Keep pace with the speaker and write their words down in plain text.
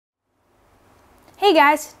Hey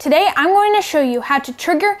guys, today I'm going to show you how to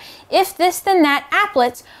trigger if this then that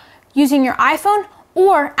applets using your iPhone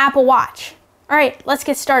or Apple Watch. Alright, let's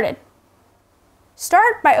get started.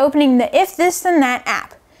 Start by opening the If This Then That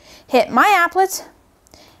app. Hit My Applets,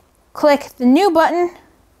 click the new button,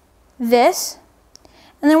 this,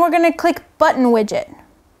 and then we're going to click Button Widget.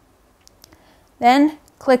 Then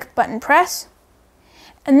click Button Press,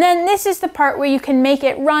 and then this is the part where you can make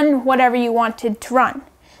it run whatever you wanted to run.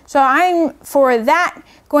 So I'm, for that,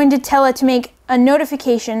 going to tell it to make a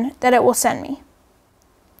notification that it will send me.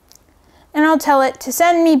 And I'll tell it to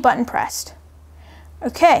send me button pressed.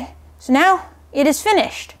 Okay, so now it is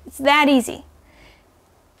finished. It's that easy.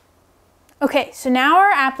 Okay, so now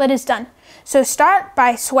our applet is done. So start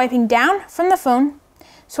by swiping down from the phone,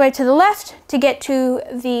 swipe to the left to get to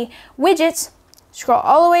the widgets, scroll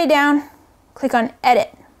all the way down, click on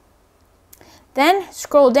Edit. Then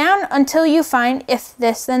scroll down until you find If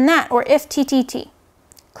This Then That, or IFTTT.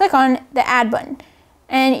 Click on the Add button,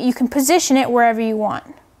 and you can position it wherever you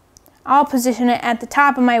want. I'll position it at the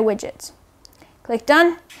top of my widgets. Click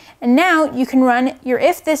Done, and now you can run your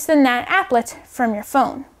If This Then That applets from your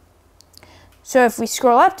phone. So if we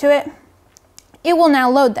scroll up to it, it will now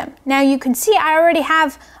load them. Now you can see I already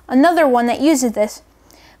have another one that uses this,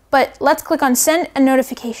 but let's click on Send a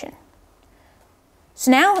Notification. So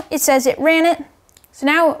now it says it ran it. So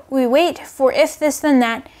now we wait for If This Then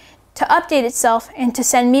That to update itself and to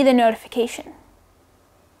send me the notification.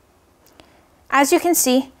 As you can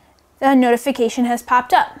see, the notification has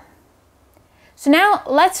popped up. So now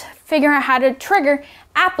let's figure out how to trigger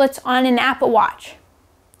applets on an Apple Watch.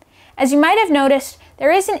 As you might have noticed,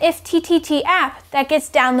 there is an IFTTT app that gets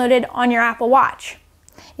downloaded on your Apple Watch.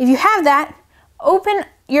 If you have that, open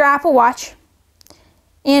your Apple Watch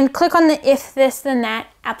and click on the If This Then That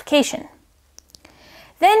application.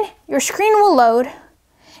 Then your screen will load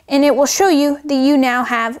and it will show you that you now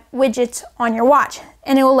have widgets on your watch,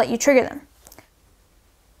 and it will let you trigger them.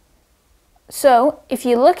 So if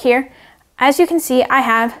you look here, as you can see, I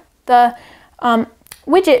have the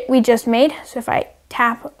widget we just made. So if I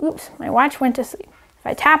tap, oops, my watch went to sleep. If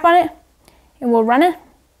I tap on it, it will run it.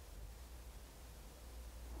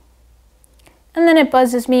 And then it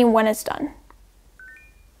buzzes me when it's done.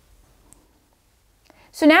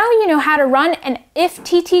 So now you know how to run an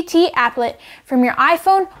IFTTT applet from your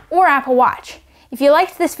iPhone or Apple Watch. If you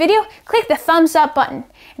liked this video, click the thumbs up button.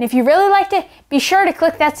 And if you really liked it, be sure to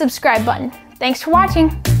click that subscribe button. Thanks for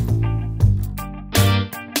watching.